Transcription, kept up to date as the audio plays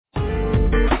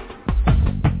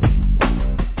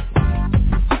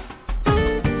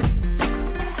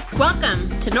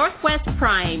to Northwest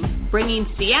Prime, bringing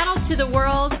Seattle to the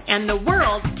world and the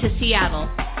world to Seattle.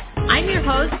 I'm your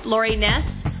host, Lori Ness,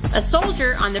 a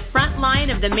soldier on the front line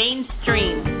of the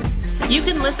mainstream. You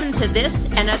can listen to this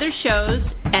and other shows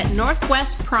at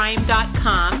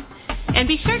northwestprime.com, and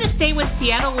be sure to stay with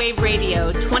Seattle Wave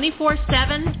Radio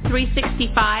 24/7,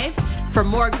 365 for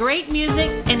more great music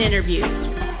and interviews.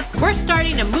 We're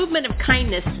starting a movement of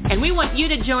kindness, and we want you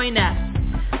to join us.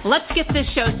 Let's get this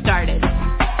show started.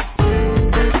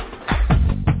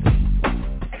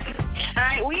 All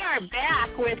right, we are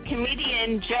back with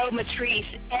comedian Joe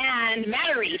Matarese and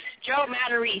Matarese, Joe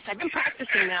Matarese. I've been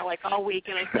practicing that like all week,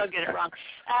 and I still get it wrong.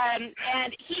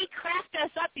 And he cracked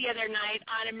us up the other night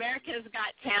on America's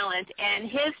Got Talent, and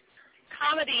his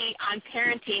comedy on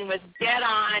parenting was dead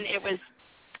on. It was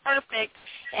perfect,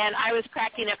 and I was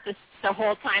cracking up the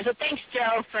whole time. So thanks,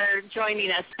 Joe, for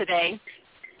joining us today.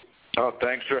 Oh,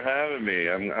 thanks for having me.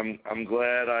 I'm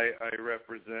glad I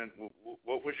represent.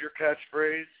 What was your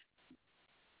catchphrase?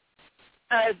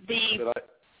 The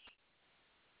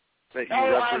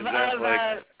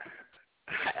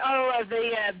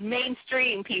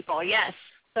mainstream people. Yes,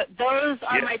 those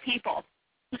are my people.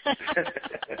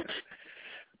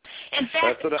 In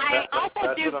fact, that's what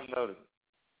I'm noticing.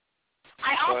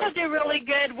 I also do really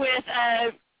good with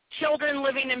children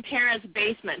living in parents'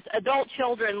 basements, adult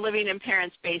children living in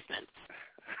parents' basements.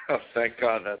 Oh, thank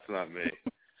God that's not me.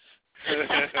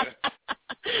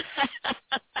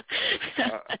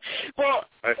 Well,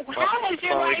 how has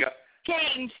your life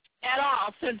changed at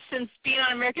all since being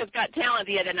on America's Got Talent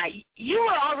the other night? You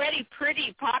were already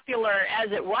pretty popular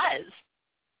as it was.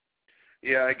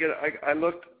 Yeah, I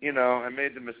looked, I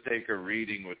made the mistake of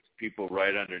reading what people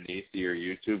right underneath your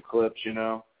YouTube clips,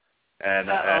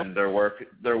 and there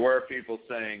were people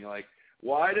saying, like,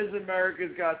 why does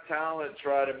America's Got Talent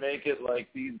try to make it like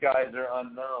these guys are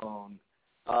unknown?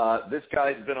 This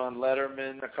guy's been on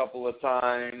Letterman a couple of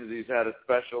times. He's had a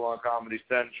special on Comedy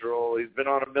Central. He's been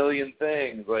on a million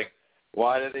things. Like,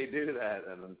 why do they do that?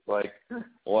 And it's like,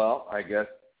 well, I guess.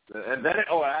 And then it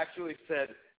actually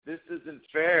said, this isn't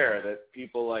fair that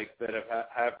people like that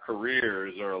have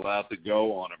careers are allowed to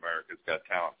go on America's Got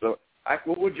Talent. So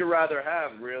what would you rather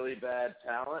have, really bad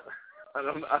talent? I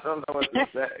don't know what to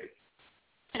say.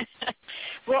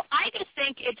 Well, I just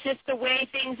think it's just the way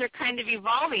things are kind of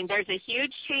evolving. There's a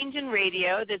huge change in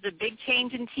radio. There's a big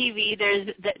change in TV. There's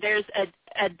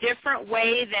a different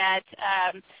way that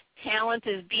talent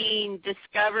is being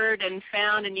discovered and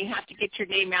found, and you have to get your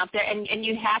name out there, and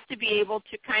you have to be able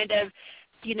to kind of,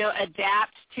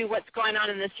 adapt to what's going on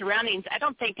in the surroundings. I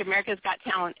don't think America's Got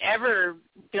Talent ever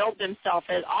billed themselves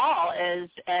at all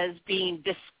as being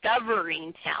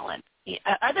discovering talent.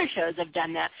 Other shows have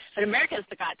done that, but America's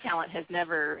Got Talent has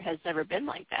never been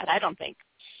like that, I don't think.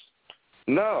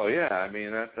 No, yeah, I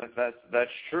mean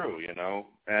that's true,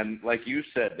 And like you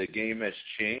said, the game has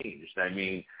changed. I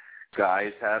mean,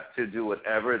 guys have to do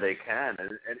whatever they can,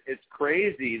 and it's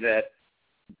crazy that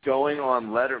going on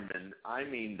Letterman,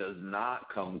 does not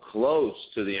come close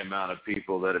to the amount of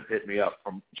people that have hit me up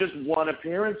from just one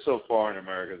appearance so far in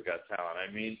America's Got Talent.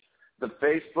 I mean, the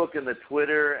Facebook and the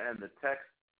Twitter and the text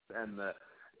and the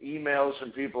emails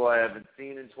from people I haven't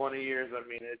seen in 20 years. I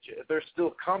mean, they're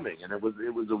still coming, and it was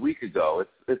a week ago.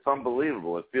 It's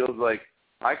unbelievable. It feels like,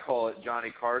 I call it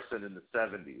Johnny Carson in the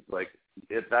 70s. Like,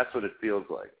 that's what it feels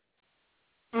like.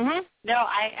 Mm-hmm. No,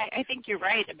 I think you're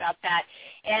right about that.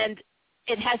 And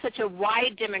it has such a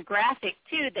wide demographic,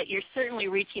 too, that you're certainly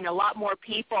reaching a lot more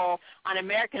people on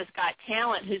America's Got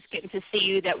Talent who's getting to see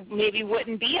you that maybe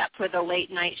wouldn't be up for the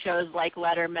late-night shows like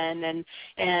Letterman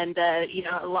and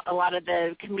a lot of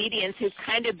the comedians who've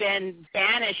kind of been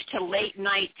banished to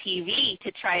late-night TV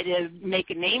to try to make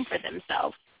a name for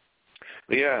themselves.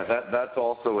 Yeah, that's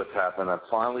also what's happened. I'm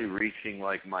finally reaching,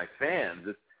 like, my fans.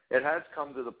 It has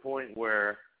come to the point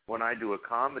where when I do a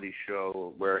comedy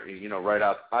show where,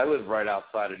 I live right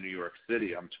outside of New York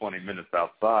City. I'm 20 minutes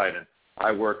outside, and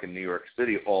I work in New York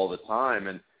City all the time,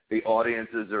 and the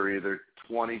audiences are either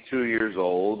 22 years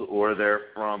old or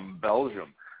they're from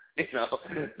Belgium.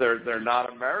 They're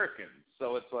not Americans.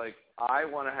 So it's like I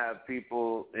want to have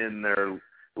people in their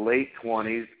late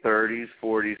 20s, 30s,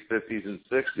 40s, 50s, and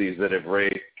 60s that have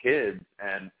raised kids,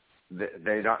 and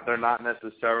they're not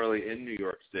necessarily in New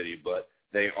York City, but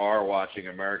they are watching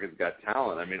America's Got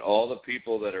Talent. I mean, all the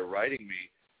people that are writing me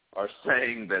are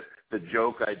saying that the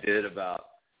joke I did about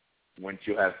once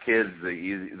you have kids,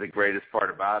 the greatest part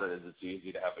about it is it's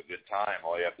easy to have a good time.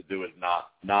 All you have to do is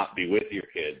not be with your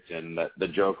kids. And the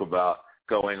joke about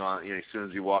going on, as soon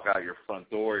as you walk out your front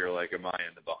door, you're like, am I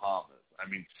in the Bahamas? I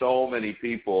mean, so many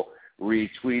people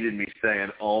retweeted me saying,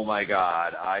 "Oh my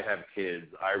God, I have kids.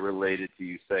 I related to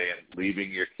you saying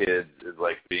leaving your kids is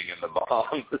like being in the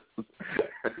bombs."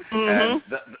 And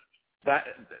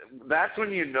that's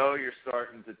when you know you're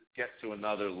starting to get to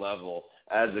another level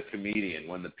as a comedian,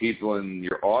 when the people in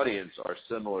your audience are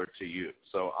similar to you.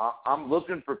 So I'm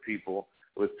looking for people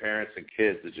with parents and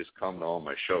kids to just come to all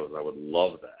my shows. I would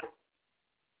love that.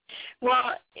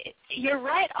 Well, you're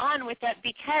right on with that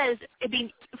because, I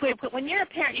mean, when you're a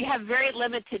parent, you have very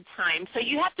limited time. So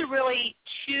you have to really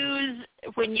choose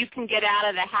when you can get out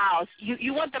of the house.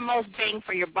 You want the most bang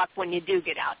for your buck when you do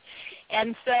get out.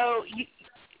 And so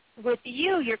with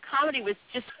you, your comedy was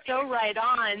just so right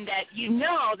on that you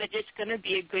know that it's going to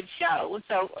be a good show.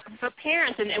 So for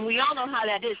parents, and we all know how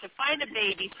that is, to find a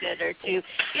babysitter, to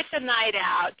get the night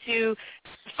out, to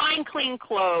find clean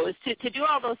clothes, to do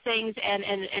all those things and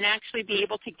actually be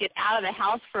able to get out of the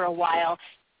house for a while,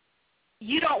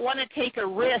 you don't want to take a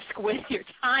risk with your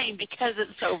time because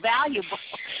it's so valuable.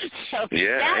 So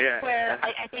that's where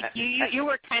I think you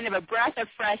were kind of a breath of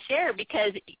fresh air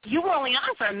because you were only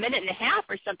on for a minute and a half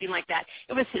or something like that.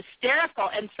 It was hysterical,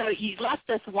 and so you left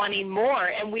us wanting more,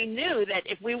 and we knew that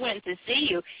if we went to see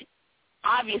you,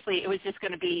 obviously it was just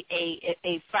going to be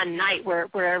a fun night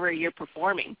wherever you're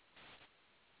performing.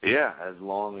 Yeah, as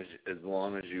long as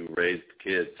you raised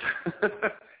kids.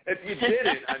 If you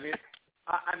didn't,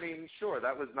 I mean, sure,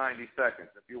 that was 90 seconds.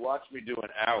 If you watch me do an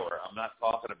hour, I'm not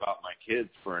talking about my kids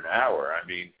for an hour. I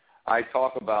mean, I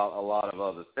talk about a lot of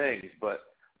other things, but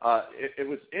it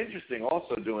was interesting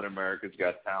also doing America's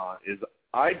Got Talent is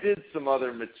I did some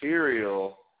other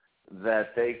material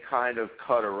that they kind of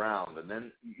cut around, and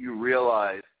then you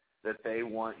realize that they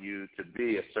want you to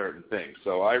be a certain thing.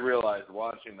 So I realized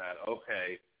watching that,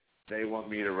 okay, they want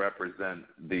me to represent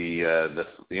the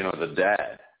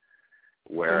dad.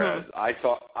 Whereas I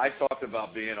talked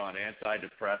about being on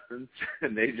antidepressants,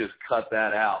 and they just cut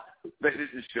that out. They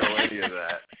didn't show any of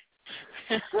that.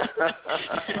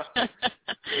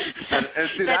 and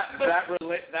see, that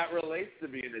relates to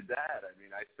being a dad. I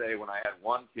mean, I say when I had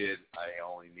one kid, I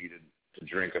only needed to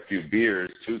drink a few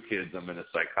beers. 2 kids, I'm in a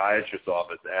psychiatrist's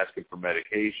office asking for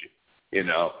medication,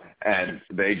 and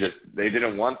they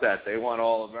didn't want that. They want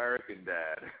all American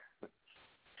dad.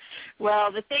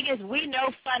 Well, the thing is, we know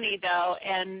funny, though,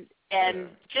 and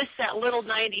just that little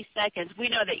 90 seconds, we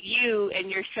know that you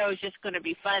and your show is just going to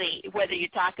be funny, whether you're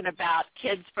talking about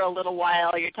kids for a little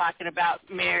while, or you're talking about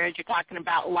marriage, you're talking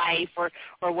about life, or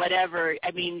whatever.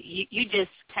 I mean, you just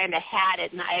kind of had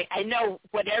it, and I know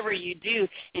whatever you do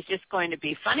is just going to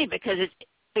be funny because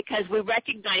we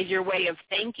recognize your way of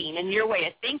thinking, and your way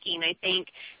of thinking, I think,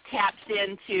 taps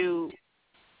into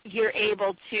you're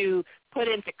able to put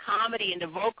into comedy and to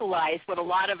vocalize what a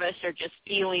lot of us are just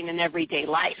feeling in everyday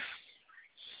life.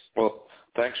 Well,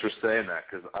 thanks for saying that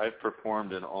because I've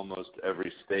performed in almost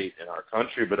every state in our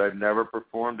country, but I've never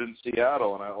performed in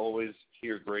Seattle, and I always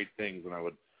hear great things, and I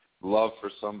would love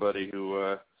for somebody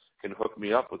who can hook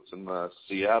me up with some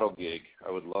Seattle gig.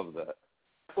 I would love that.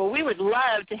 Well, we would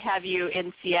love to have you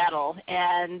in Seattle,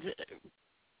 and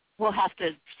we'll have to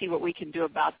see what we can do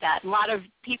about that. A lot of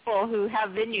people who have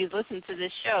venues listen to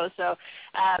this show, so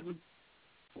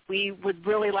we would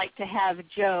really like to have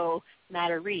Joe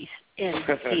Matarese in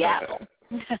Seattle.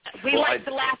 We like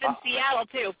to laugh in Seattle,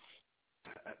 too.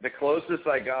 The closest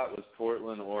I got was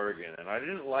Portland, Oregon, and I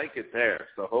didn't like it there,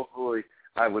 so hopefully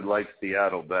I would like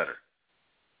Seattle better.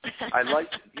 I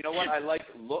liked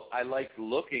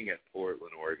looking at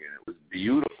Portland, Oregon. It was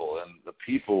beautiful, and the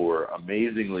people were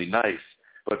amazingly nice.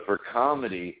 But for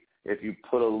comedy, if you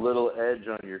put a little edge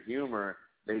on your humor,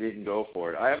 they didn't go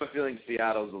for it. I have a feeling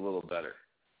Seattle's a little better.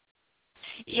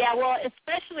 Yeah, well,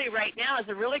 especially right now is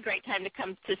a really great time to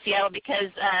come to Seattle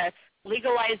because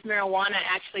legalized marijuana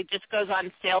actually just goes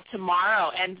on sale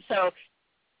tomorrow. And so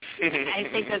I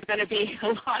think there's going to be a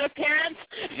lot of parents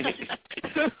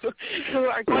who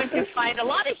are going to find a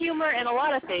lot of humor in a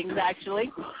lot of things,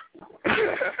 actually.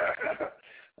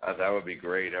 That would be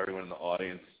great. Everyone in the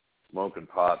audience smoking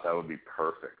pot, that would be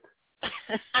perfect.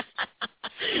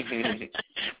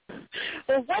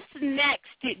 Well, what's next?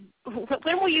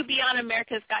 When will you be on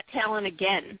America's Got Talent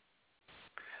again?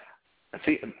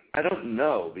 See, I don't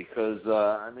know because,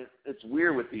 it's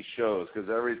weird with these shows because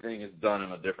everything is done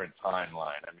in a different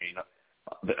timeline. I mean,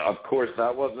 of course,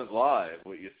 that wasn't live,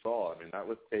 what you saw. I mean, that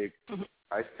was taped.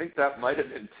 I think that might have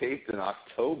been taped in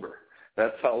October.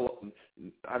 That's how,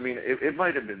 it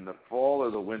might have been the fall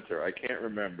or the winter. I can't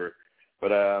remember.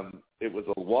 But it was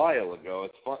a while ago.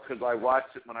 It's fun because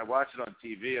when I watched it on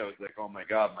TV, I was like, oh, my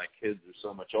God, my kids are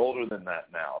so much older than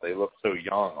that now. They look so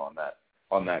young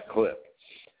on that clip.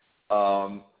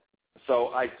 So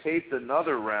So I taped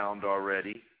another round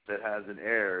already that hasn't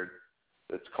aired.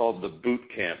 It's called the Boot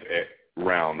Camp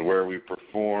round, where we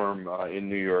perform in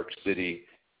New York City,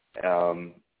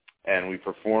 and we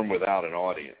perform without an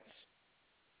audience,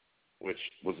 which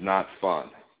was not fun.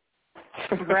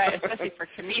 Right, especially for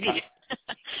comedians.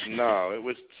 No, it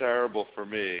was terrible for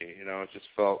me. It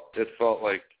felt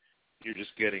like you're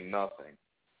just getting nothing.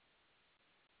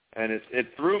 And it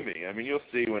threw me. I mean, you'll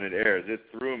see when it airs. It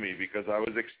threw me because I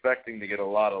was expecting to get a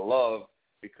lot of love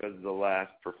because the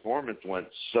last performance went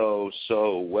so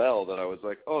well that I was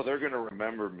like, oh, they're going to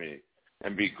remember me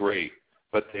and be great.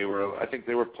 But I think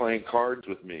they were playing cards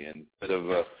with me instead of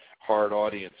a hard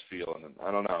audience feel. And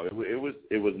I don't know.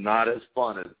 It was not as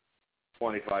fun as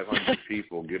 2,500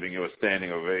 people giving you a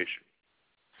standing ovation.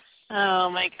 Oh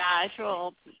my gosh!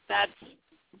 Well, that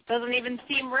doesn't even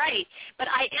seem right. But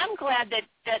I am glad that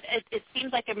it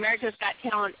seems like America's Got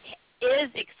Talent is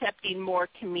accepting more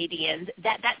comedians.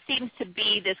 That seems to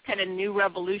be this kind of new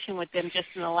revolution with them just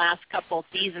in the last couple of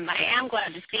seasons. I am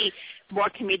glad to see more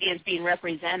comedians being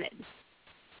represented.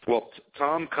 Well,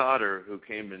 Tom Cotter, who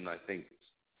came in, I think,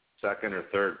 second or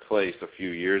third place a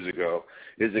few years ago,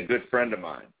 is a good friend of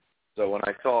mine. So when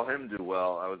I saw him do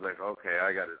well, I was like, okay,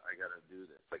 I got to do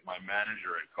this. Like, my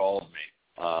manager had called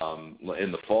me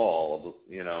in the fall,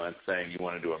 and saying, you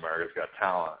want to do America's Got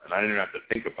Talent, and I didn't even have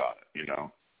to think about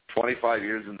it. 25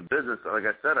 years in the business, like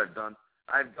I said, I've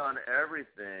done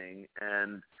everything,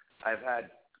 and I've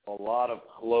had a lot of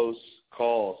close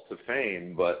calls to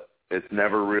fame, but it's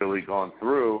never really gone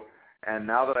through. And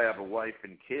now that I have a wife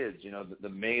and kids, the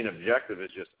main objective is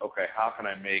just, okay, how can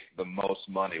I make the most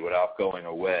money without going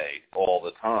away all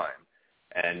the time?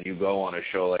 And you go on a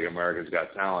show like America's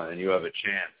Got Talent, and you have a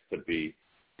chance to be,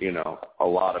 a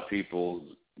lot of people's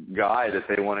guy that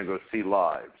they want to go see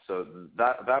live. So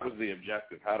that was the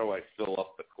objective. How do I fill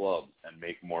up the club and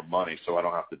make more money so I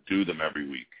don't have to do them every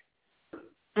week?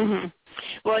 Mm-hmm.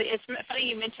 Well, it's funny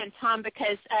you mentioned Tom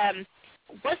because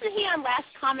wasn't he on Last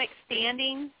Comic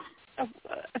Standing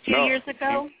a few years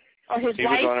ago? Or his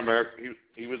wife?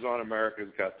 He was on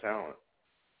America's Got Talent.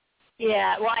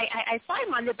 Yeah, well, I saw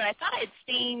him on there, but I thought I'd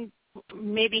seen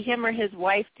maybe him or his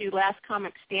wife do Last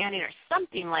Comic Standing or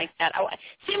something like that. It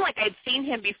seemed like I'd seen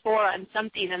him before on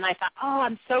something, and I thought, oh,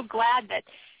 I'm so glad that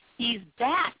he's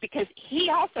back because he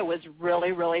also was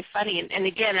really, really funny. And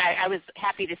again, I was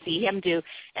happy to see him do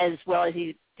as well as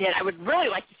he did. I would really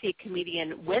like to see a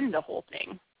comedian win the whole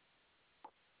thing.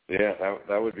 Yeah,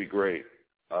 that would be great.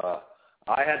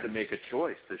 I had to make a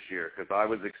choice this year because I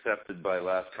was accepted by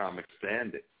Last Comic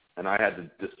Standing, and I had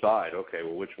to decide, okay,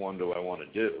 well, which one do I want to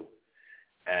do?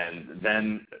 And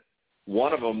then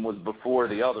one of them was before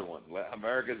the other one.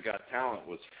 America's Got Talent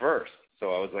was first.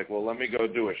 So I was like, well, let me go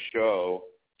do a show,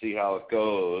 see how it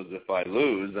goes. If I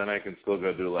lose, then I can still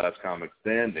go do Last Comic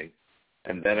Standing.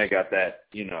 And then I got that,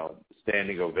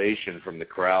 standing ovation from the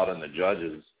crowd and the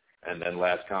judges. And then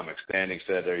Last Comic Standing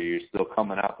said, are you still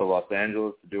coming out to Los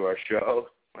Angeles to do our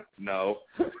show? No.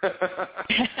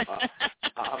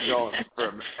 I'm going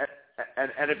for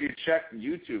and if you check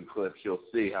YouTube clips, you'll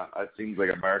see how it seems like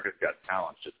America's Got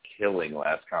Talent just killing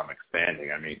Last Comic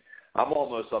Standing. I mean, I'm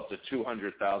almost up to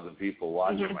 200,000 people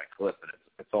watching my clip, and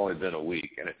it's only been a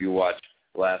week. And if you watch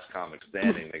Last Comic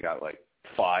Standing, they got like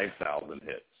 5,000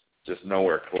 hits, just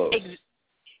nowhere close.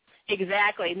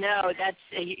 Exactly. No,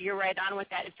 you're right on with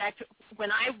that. In fact,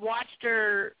 when I watched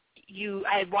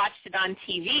I watched it on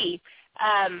TV.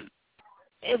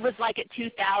 It was like at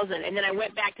 2,000, and then I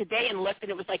went back today and looked, and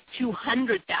it was like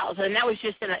 200,000, and that was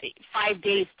just in 5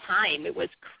 days' time. It was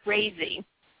crazy.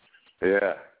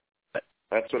 Yeah,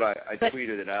 that's what I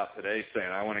tweeted it out today,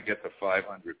 saying I want to get to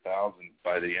 500,000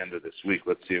 by the end of this week.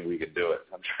 Let's see if we can do it.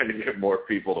 I'm trying to get more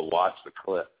people to watch the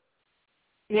clip.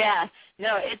 Yeah,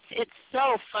 no, it's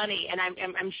so funny, and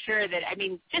I'm sure that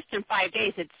just in 5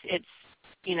 days, it's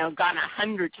gone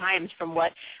 100 times from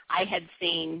what I had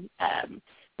seen.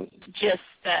 Just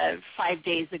 5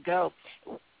 days ago.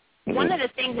 One of the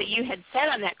things that you had said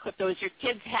on that clip, though, is your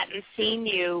kids hadn't seen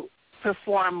you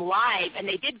perform live, and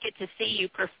they did get to see you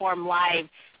perform live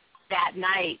that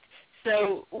night.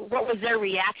 So what was their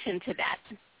reaction to that?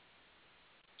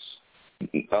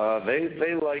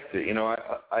 They liked it.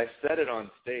 I said it on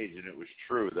stage, and it was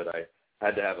true that I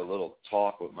had to have a little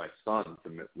talk with my son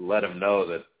to let him know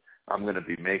that I'm going to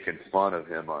be making fun of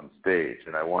him on stage,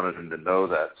 and I wanted him to know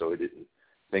that so he didn't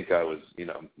think I was,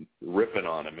 ripping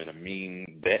on him in a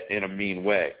mean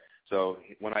way. So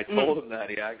when I told him that,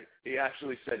 he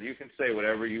actually said, "You can say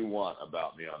whatever you want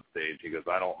about me on stage." He goes,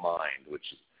 "I don't mind,"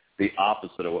 which is the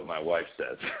opposite of what my wife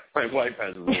says. My wife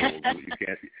has rules.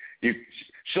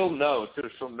 She'll know too.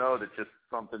 She'll know that just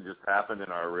something just happened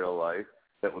in our real life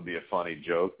that would be a funny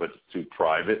joke, but it's too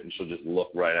private, and she'll just look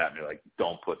right at me like,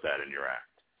 "Don't put that in your act."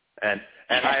 And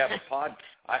I have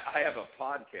I have a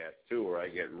podcast too where I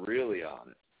get really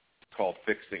honest. It's called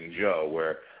Fixing Joe,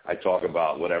 where I talk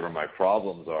about whatever my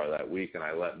problems are that week, and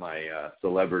I let my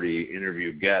celebrity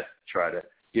interview guests try to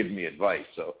give me advice.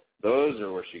 So those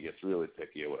are where she gets really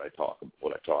picky at what I talk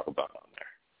about on there.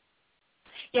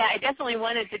 Yeah, I definitely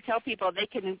wanted to tell people they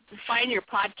can find your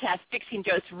podcast, Fixing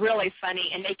Joe. It's really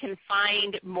funny, and they can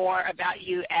find more about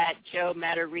you at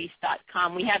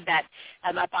joematarese.com. We have that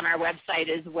up on our website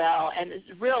as well, and it's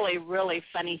really, really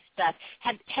funny stuff.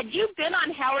 Had you been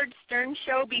on Howard Stern's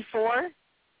show before?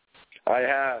 I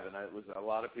have, and a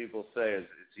lot of people say, is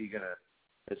he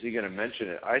gonna mention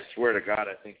it? I swear to God,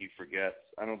 I think he forgets.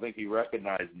 I don't think he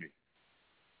recognized me.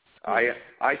 I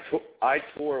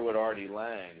tour with Artie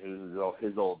Lang, who's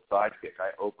his old sidekick. I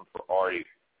open for Artie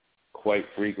quite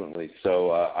frequently.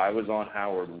 So I was on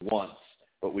Howard once,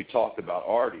 but we talked about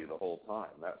Artie the whole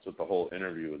time. That's what the whole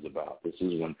interview was about. This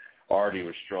is when Artie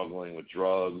was struggling with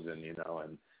drugs, and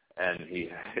he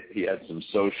had some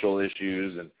social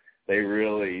issues, and they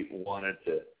really wanted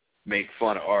to make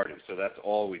fun of Artie. So that's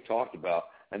all we talked about.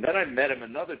 And then I met him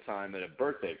another time at a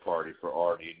birthday party for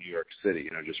Artie in New York City.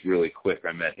 Just really quick,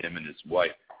 I met him and his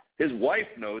wife. His wife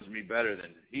knows me better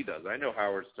than he does. I know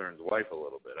Howard Stern's wife a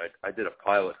little bit. I did a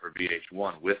pilot for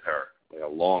VH1 with her a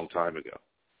long time ago.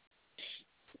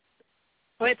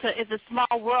 Well, it's a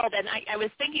small world, and I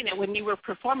was thinking that when you were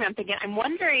performing, I'm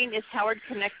wondering, is Howard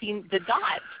connecting the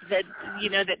dots that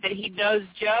that he knows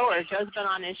Joe, or Joe's been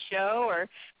on his show,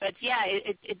 but yeah,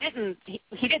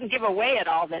 he didn't give away at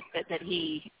all that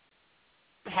he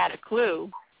had a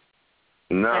clue.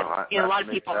 No, but, a lot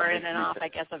of people are in and off, I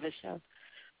guess, of his show.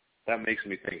 That makes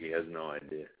me think he has no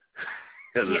idea.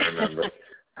 He doesn't remember.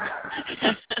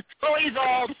 Well, he's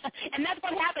old, and that's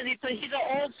what happens. He's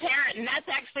an old parent, and that's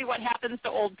actually what happens to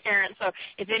old parents. So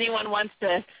if anyone wants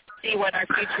to see what our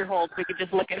future holds, we could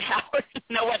just look at Howard and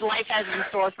know what life has in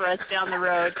store for us down the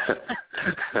road.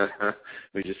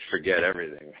 We just forget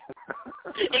everything.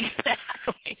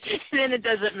 Exactly. Then it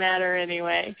doesn't matter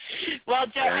anyway. Well,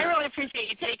 Joe, I really appreciate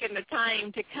you taking the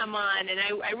time to come on, and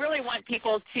I really want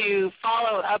people to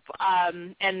follow up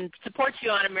and support you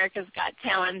on America's Got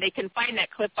Talent. They can find that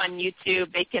clip on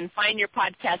YouTube. They can find your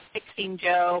podcast, Fixing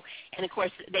Joe, and, of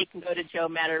course, they can go to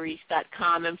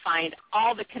joematarese.com and find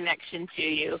all the connection to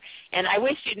you. And I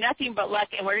wish you nothing but luck,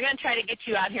 and we're going to try to get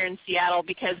you out here in Seattle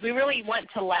because we really want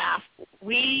to laugh.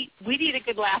 We need a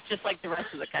good laugh just like the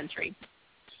rest of the country.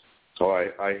 So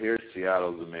I hear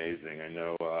Seattle's amazing. I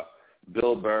know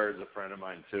Bill Burr is a friend of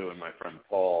mine, too, and my friend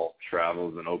Paul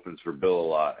travels and opens for Bill a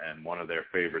lot, and one of their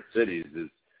favorite cities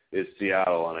is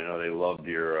Seattle, and I know they loved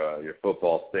your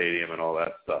football stadium and all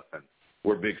that stuff, and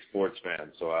we're big sports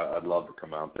fans, so I'd love to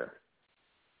come out there.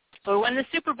 We won the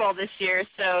Super Bowl this year,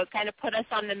 so it kind of put us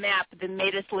on the map and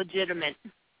made us legitimate.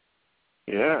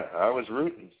 Yeah, I was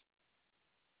rooting.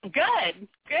 Good.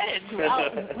 Well,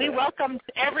 we welcomed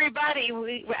everybody.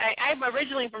 I'm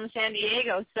originally from San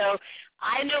Diego, so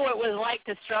I know what it was like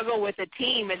to struggle with a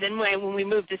team. And then when we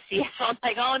moved to Seattle, I'm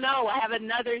like, oh, no, I have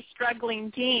another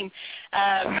struggling team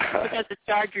because the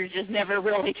Chargers just never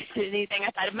really did anything.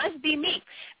 I thought it must be me.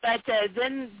 But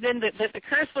then the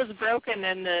curse was broken,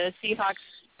 and the Seahawks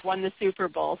won the Super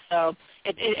Bowl. So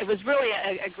it was really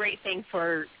a great thing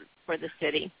for the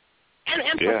city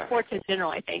and for sports in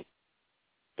general, I think.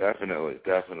 Definitely.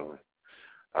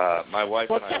 My wife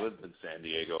and I lived in San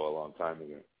Diego a long time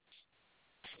ago.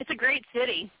 It's a great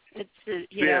city. It's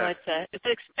it's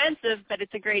expensive, but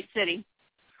it's a great city.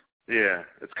 Yeah,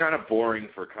 it's kind of boring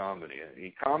for comedy. I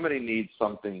mean, comedy needs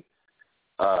something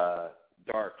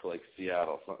dark like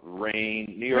Seattle,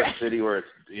 rain. New York City, where it's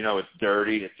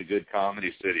dirty. It's a good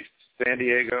comedy city. San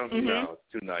Diego, no,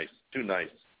 it's too nice.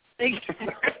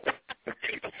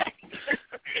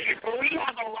 Well, we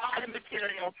have a lot of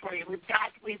material for you. We've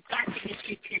got to get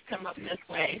you to come up this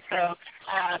way. So,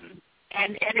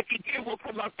 and if you do, we'll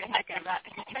promote the heck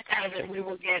out of it. We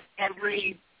will get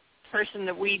every person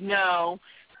that we know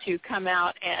to come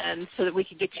out, and so that we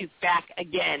can get you back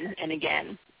again and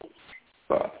again.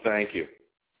 Thank you.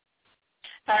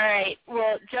 All right.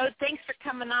 Well, Joe, thanks for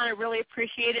coming on. I really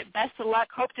appreciate it. Best of luck.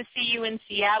 Hope to see you in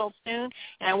Seattle soon.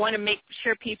 And I want to make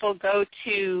sure people go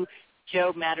to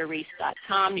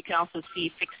joematarese.com. You can also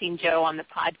see Fixing Joe on the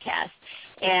podcast.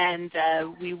 And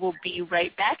we will be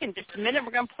right back in just a minute.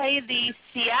 We're going to play the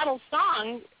Seattle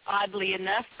song, oddly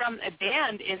enough, from a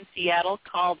band in Seattle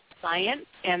called Science.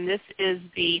 And this is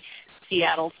the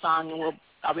Seattle song, and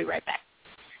I'll be right back.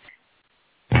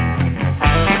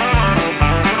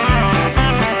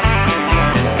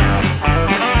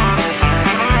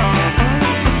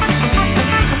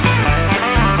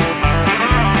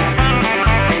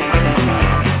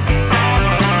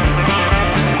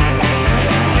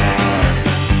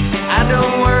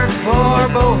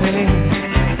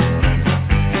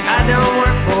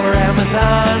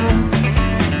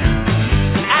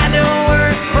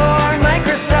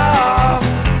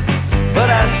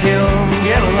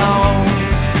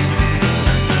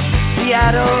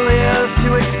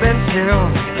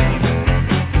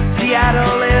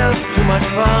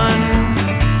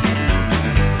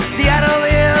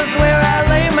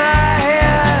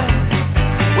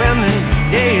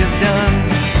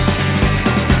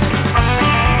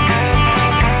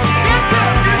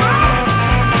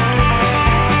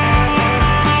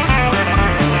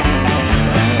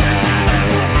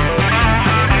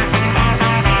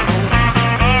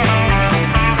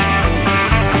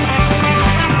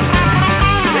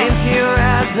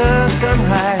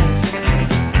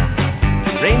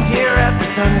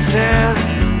 sunset.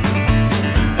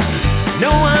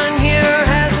 No one here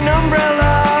has an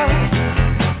umbrella.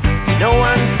 No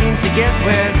one seems to get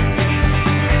wet.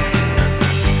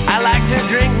 I like to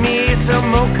drink me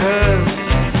some mochas.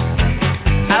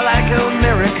 I like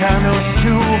Americanos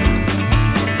too.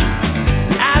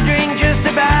 I drink just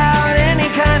about any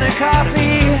kind of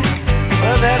coffee,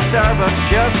 but that Starbucks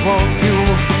just won't do.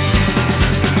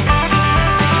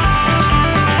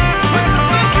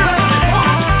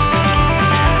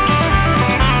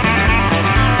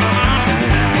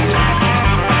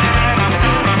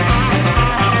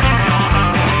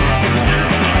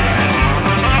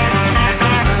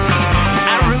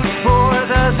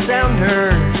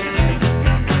 Sounders.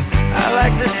 I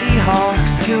like the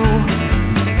Seahawks too.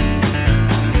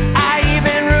 I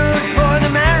even root for the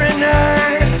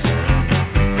Mariners.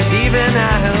 Even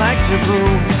I like to boo.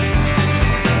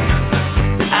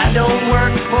 I don't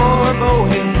work for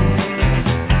Boeing.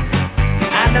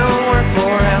 I don't work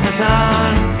for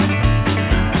Amazon.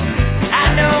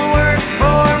 I don't work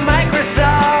for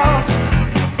Microsoft,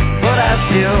 but I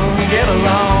still get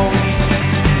along.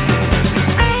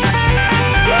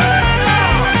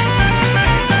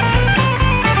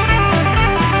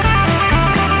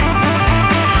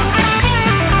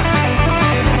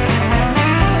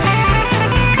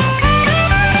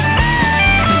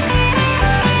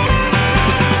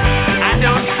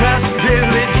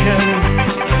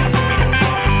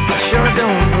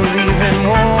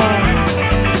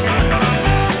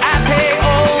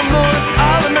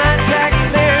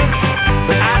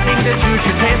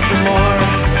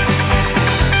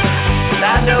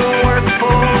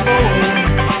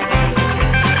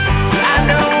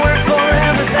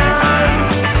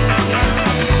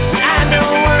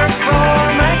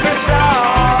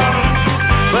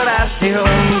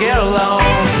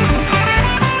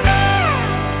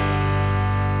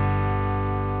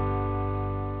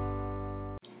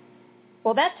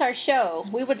 Well, that's our show.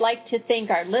 We would like to thank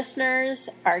our listeners,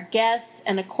 our guests,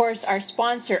 and, of course, our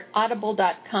sponsor,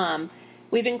 Audible.com.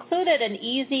 We've included an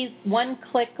easy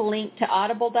one-click link to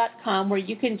Audible.com where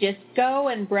you can just go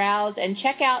and browse and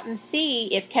check out and see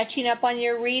if catching up on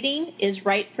your reading is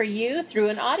right for you through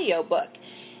an audiobook.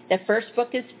 The first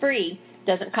book is free.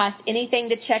 Doesn't cost anything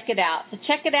to check it out. So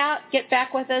check it out. Get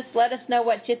back with us. Let us know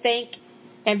what you think.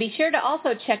 And be sure to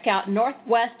also check out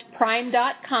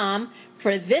NorthwestPrime.com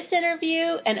for this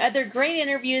interview and other great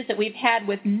interviews that we've had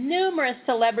with numerous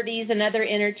celebrities and other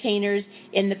entertainers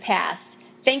in the past.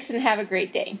 Thanks and have a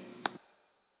great day.